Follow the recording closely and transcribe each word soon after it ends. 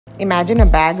Imagine a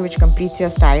bag which completes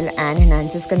your style and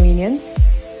enhances convenience.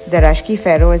 The RASHKI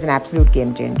Fero is an absolute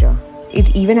game changer.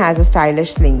 It even has a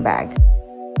stylish sling bag.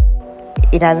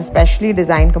 It has a specially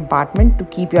designed compartment to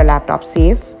keep your laptop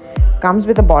safe, comes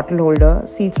with a bottle holder,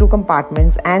 see-through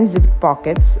compartments and zipped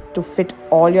pockets to fit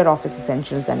all your office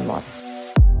essentials and more.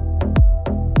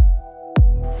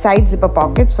 Side zipper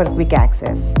pockets for quick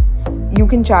access. You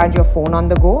can charge your phone on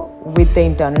the go with the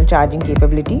internal charging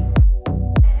capability.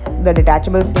 The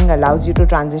detachable sling allows you to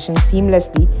transition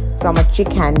seamlessly from a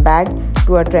chic handbag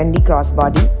to a trendy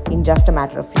crossbody in just a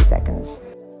matter of few seconds.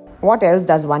 What else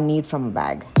does one need from a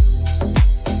bag?